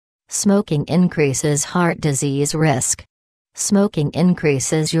Smoking increases heart disease risk. Smoking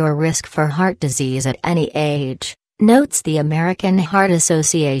increases your risk for heart disease at any age, notes the American Heart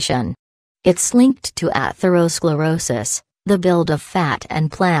Association. It's linked to atherosclerosis, the build of fat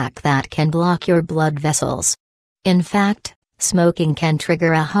and plaque that can block your blood vessels. In fact, smoking can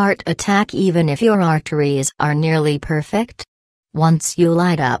trigger a heart attack even if your arteries are nearly perfect. Once you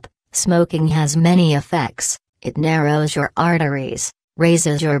light up, smoking has many effects. It narrows your arteries,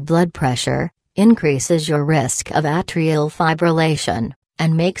 raises your blood pressure, increases your risk of atrial fibrillation,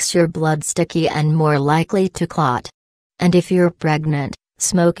 and makes your blood sticky and more likely to clot. And if you're pregnant,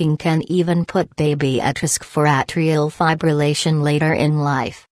 smoking can even put baby at risk for atrial fibrillation later in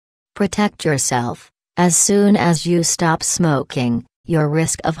life. Protect yourself. As soon as you stop smoking, your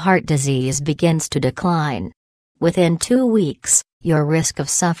risk of heart disease begins to decline. Within 2 weeks, your risk of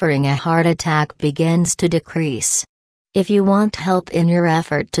suffering a heart attack begins to decrease. If you want help in your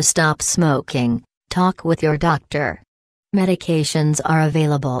effort to stop smoking, talk with your doctor. Medications are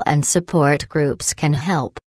available and support groups can help.